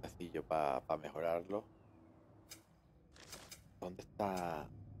hecho un vistacillo para mejorarlo. ¿Dónde está?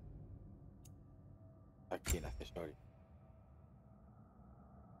 Aquí en accesorios.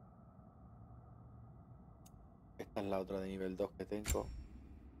 Esta es la otra de nivel 2 que tengo.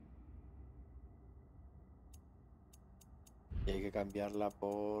 Y hay que cambiarla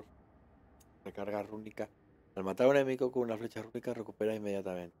por recarga rúnica. Al matar a un enemigo con una flecha rúnica recupera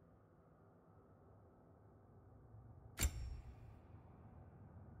inmediatamente.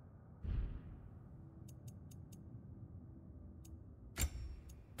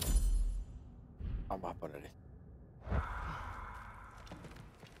 Vamos a poner esto.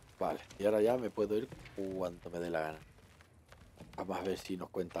 Vale, y ahora ya me puedo ir cuando me dé la gana. Vamos a ver si nos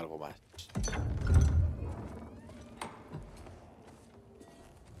cuenta algo más.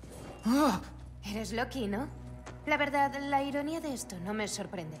 ¡Oh! Eres Loki, ¿no? La verdad, la ironía de esto no me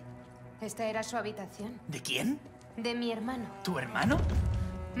sorprende. Esta era su habitación. ¿De quién? De mi hermano. ¿Tu hermano?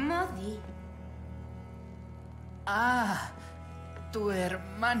 Modi. Ah, tu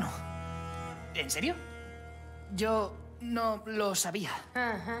hermano. ¿En serio? Yo no lo sabía.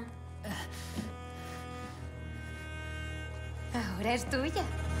 Ajá. Ahora es tuya.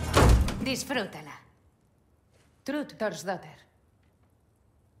 Disfrútala. Torsdotter.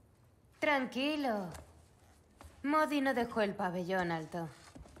 Tranquilo. Modi no dejó el pabellón alto.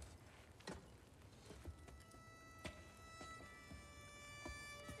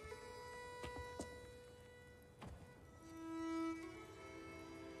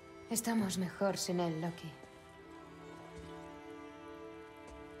 Estamos mejor sin él, Loki.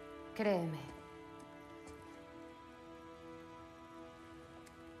 Créeme.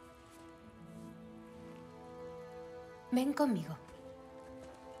 Ven conmigo.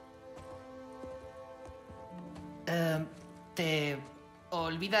 Te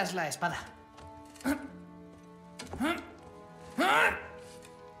olvidas la espada.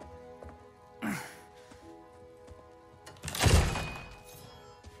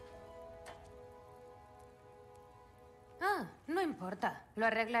 Ah, no importa. Lo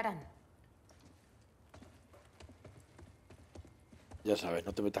arreglarán. Ya sabes,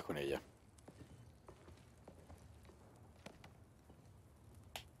 no te metas con ella.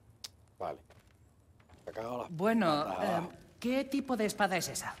 Vale. Bueno, ¿qué tipo de espada es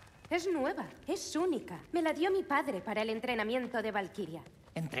esa? Es nueva, es única. Me la dio mi padre para el entrenamiento de Valquiria.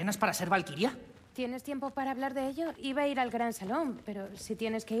 ¿Entrenas para ser valquiria? ¿Tienes tiempo para hablar de ello? Iba a ir al gran salón, pero si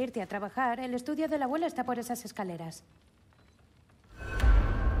tienes que irte a trabajar, el estudio del abuelo está por esas escaleras.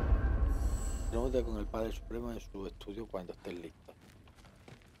 Reúnete con el Padre Supremo en su estudio cuando estés listo.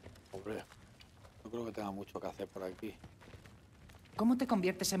 Hombre, no creo que tenga mucho que hacer por aquí. ¿Cómo te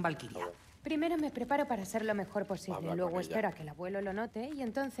conviertes en valquiria? Primero me preparo para ser lo mejor posible, Habla luego con ella. espero a que el abuelo lo note y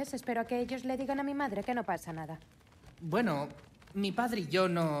entonces espero a que ellos le digan a mi madre que no pasa nada. Bueno, mi padre y yo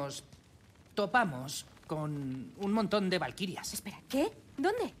nos topamos con un montón de valquirias. Espera, ¿qué?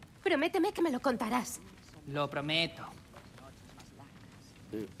 ¿Dónde? Prométeme que me lo contarás. Lo prometo.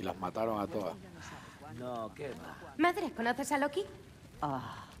 Sí, y las mataron a todas. No, ¿qué va? Madre, ¿conoces a Loki?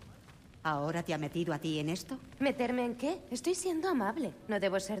 Ah, ¿ahora te ha metido a ti en esto? ¿Meterme en qué? Estoy siendo amable. ¿No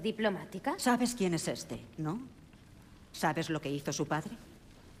debo ser diplomática? ¿Sabes quién es este, no? ¿Sabes lo que hizo su padre?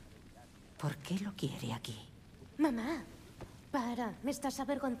 ¿Por qué lo quiere aquí? Mamá, para, me estás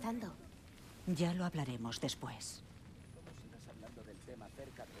avergonzando. Ya lo hablaremos después.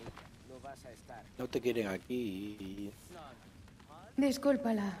 No te quieren aquí y...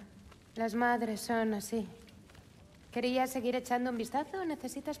 Discúlpala. Las madres son así. ¿Querías seguir echando un vistazo o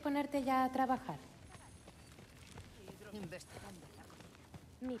necesitas ponerte ya a trabajar?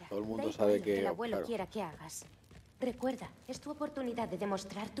 Mira, Todo el mundo da igual sabe lo que, el abuelo claro. quiera que hagas. Recuerda, es tu oportunidad de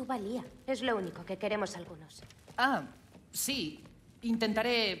demostrar tu valía. Es lo único que queremos algunos. Ah, sí.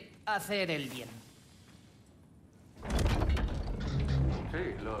 Intentaré hacer el bien.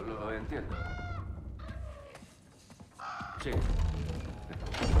 Sí, lo entiendo. Sí.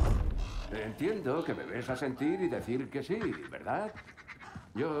 Entiendo que me ves a sentir y decir que sí, ¿verdad?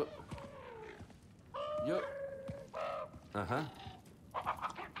 Yo... Ajá.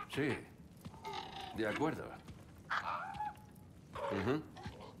 Sí. De acuerdo. Ujú.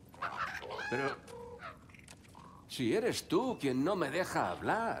 Pero... si eres tú quien no me deja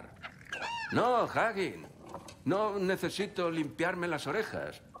hablar. No, Hagin. No necesito limpiarme las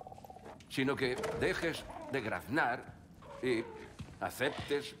orejas, sino que dejes de graznar y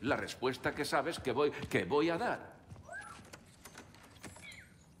aceptes la respuesta que sabes que voy a dar.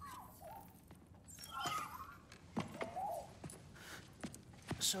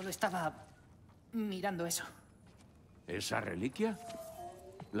 Solo estaba mirando eso. ¿Esa reliquia?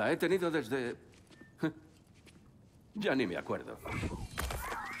 La he tenido desde... ya ni me acuerdo.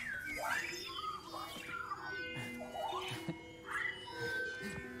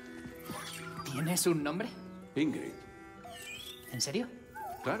 ¿Tienes un nombre? Ingrid. ¿En serio?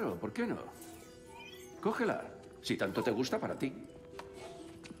 Claro, ¿por qué no? Cógela, si tanto te gusta para ti.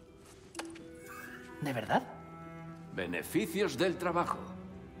 ¿De verdad? Beneficios del trabajo.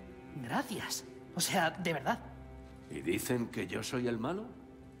 Gracias. O sea, de verdad. ¿Y dicen que yo soy el malo?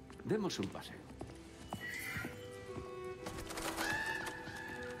 Demos un paseo.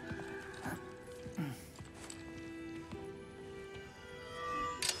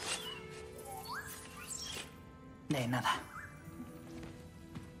 De nada.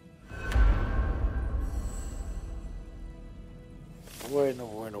 Bueno.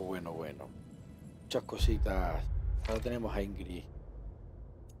 Muchas cositas. Ahora tenemos a Ingrid.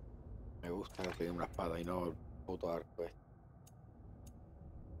 Me gusta que tenga una espada y no el puto arco este.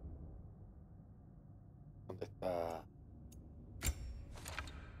 ¿Dónde está?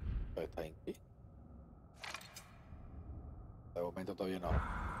 ¿Dónde está Ingrid? De momento todavía no.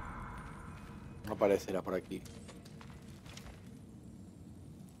 No aparecerá por aquí.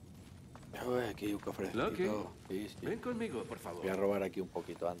 Uy, aquí un cofrecito. Loki, Sí. ven conmigo, por favor. Voy a robar aquí un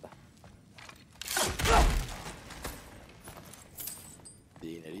poquito, anda.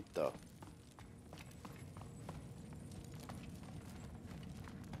 Dinerito.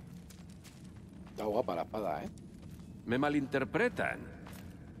 Está guapa la espada, ¿eh? Me malinterpretan.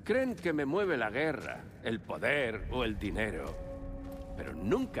 Creen que me mueve la guerra, el poder o el dinero. Pero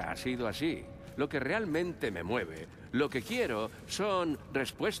nunca ha sido así. Lo que realmente me mueve, lo que quiero, son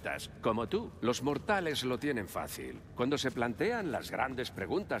respuestas, como tú. Los mortales lo tienen fácil. Cuando se plantean las grandes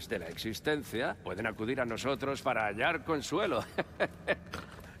preguntas de la existencia, pueden acudir a nosotros para hallar consuelo.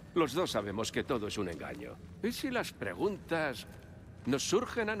 Los dos sabemos que todo es un engaño. ¿Y si las preguntas nos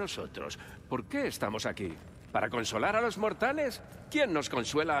surgen a nosotros? ¿Por qué estamos aquí? ¿Para consolar a los mortales? ¿Quién nos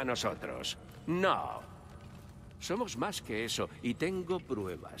consuela a nosotros? No. Somos más que eso, y tengo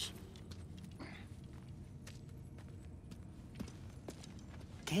pruebas.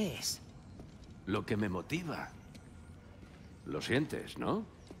 ¿Qué es? Lo que me motiva. Lo sientes, ¿no?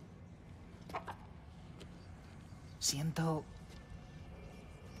 Siento...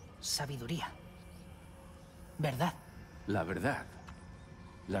 sabiduría. ¿Verdad? La verdad.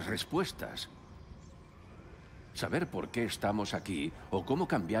 Las respuestas. Saber por qué estamos aquí o cómo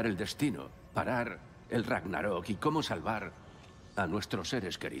cambiar el destino, parar el Ragnarök y cómo salvar a nuestros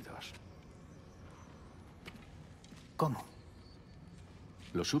seres queridos. ¿Cómo?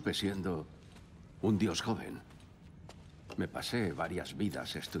 Lo supe siendo un dios joven. Me pasé varias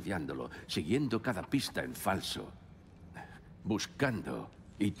vidas estudiándolo, siguiendo cada pista en falso, buscando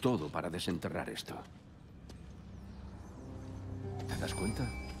y todo para desenterrar esto. ¿Te das cuenta?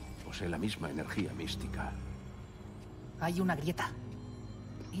 Posee la misma energía mística. Hay una grieta.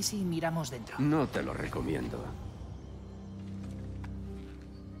 ¿Y si miramos dentro? No te lo recomiendo.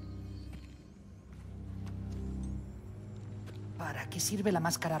 ¿Para qué sirve la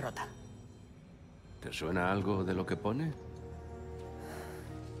máscara rota? ¿Te suena algo de lo que pone?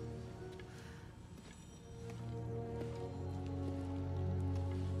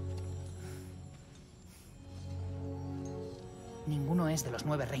 Ninguno es de los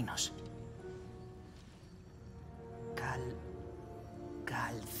Nueve Reinos.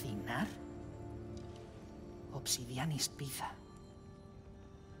 ¿Calcinar? Obsidianis pizza.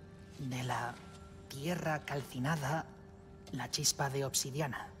 De la tierra calcinada, la chispa de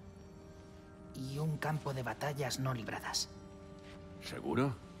obsidiana. Y un campo de batallas no libradas.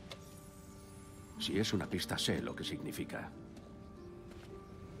 ¿Seguro? Si es una pista, sé lo que significa.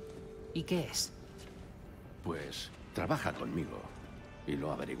 ¿Y qué es? Pues trabaja conmigo y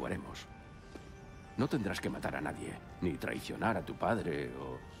lo averiguaremos. No tendrás que matar a nadie, ni traicionar a tu padre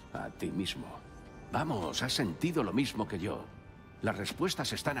o a ti mismo. Vamos, has sentido lo mismo que yo. Las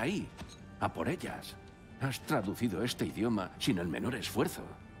respuestas están ahí, a por ellas. Has traducido este idioma sin el menor esfuerzo.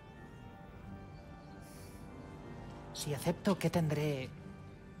 Si acepto, ¿qué tendré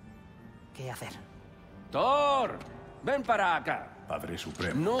que hacer? ¡Thor! ¡Ven para acá! Padre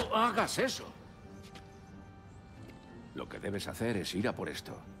Supremo. No hagas eso. Lo que debes hacer es ir a por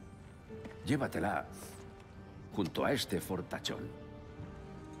esto. Llévatela junto a este fortachón.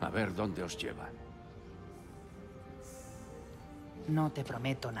 A ver dónde os lleva. No te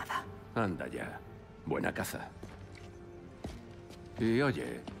prometo nada. Anda ya. Buena caza. Y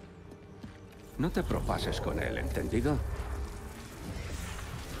oye, no te propases con él, ¿entendido?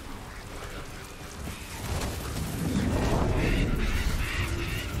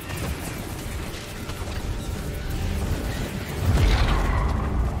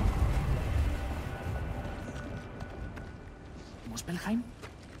 ¿Muspelheim?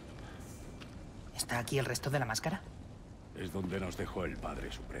 ¿Está aquí el resto de la máscara? Es donde nos dejó el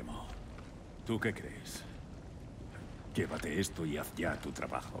Padre Supremo. ¿Tú qué crees? Llévate esto y haz ya tu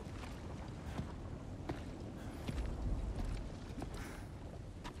trabajo.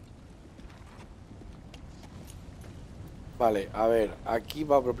 Vale, a ver, aquí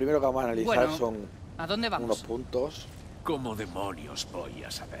va, lo primero que vamos a analizar Bueno, son ¿a dónde vamos? unos puntos. ¿Cómo demonios voy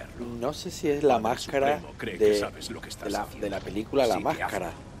a saberlo? No sé si es la Padre máscara Supremo cree que sabes lo que estás haciendo. de la película La Sí,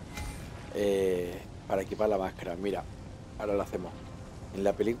 Máscara. Para equipar la máscara. Mira, ahora lo hacemos. En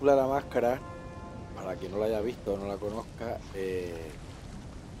la película La Máscara, para quien no la haya visto o no la conozca,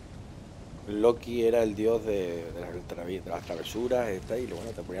 Loki era el dios de las travesuras, y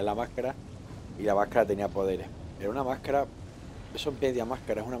bueno, te ponías la máscara y la máscara tenía poderes. Era una máscara, eso en media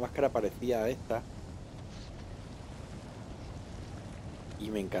máscara, es una máscara parecida a esta. Y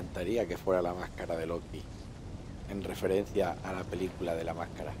me encantaría que fuera la máscara de Loki, en referencia a la película de La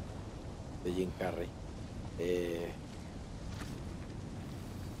Máscara, de Jim Carrey.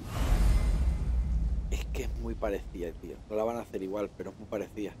 Es que es muy parecida, tío. No la van a hacer igual, pero es muy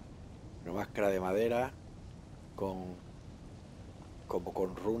parecida. Una máscara de madera, como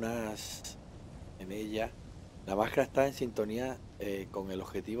con runas en ella. La máscara está en sintonía con el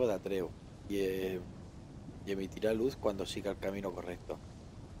objetivo de Atreus y emitirá luz cuando siga el camino correcto.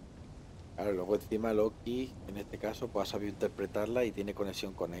 Claro, luego encima Loki, en este caso, pues ha sabido interpretarla y tiene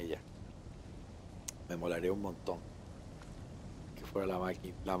conexión con ella. Me molaría un montón que fuera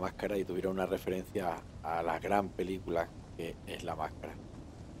la máscara y tuviera una referencia a la gran película que es La Máscara.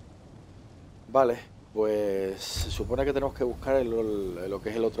 Vale, pues se supone que tenemos que buscar lo que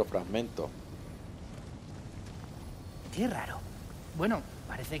es el otro fragmento. Qué raro. Bueno,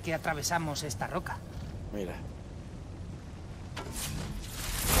 parece que atravesamos esta roca. Mira.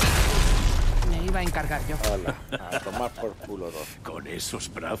 Me iba a encargar yo. Hola, a tomar por culo dos. Con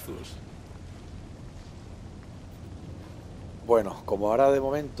esos brazos. Bueno, como ahora de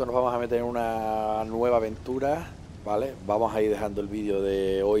momento nos vamos a meter en una nueva aventura, ¿vale? Vamos a ir dejando el vídeo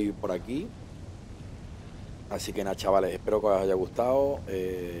de hoy por aquí. Así que nada, chavales, espero que os haya gustado.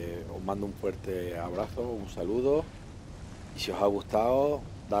 Os mando un fuerte abrazo, un saludo. Y si os ha gustado,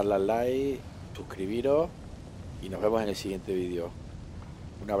 darle al like, suscribiros y nos vemos en el siguiente vídeo.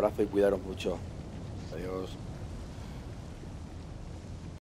 Un abrazo y cuidaros mucho. Adiós.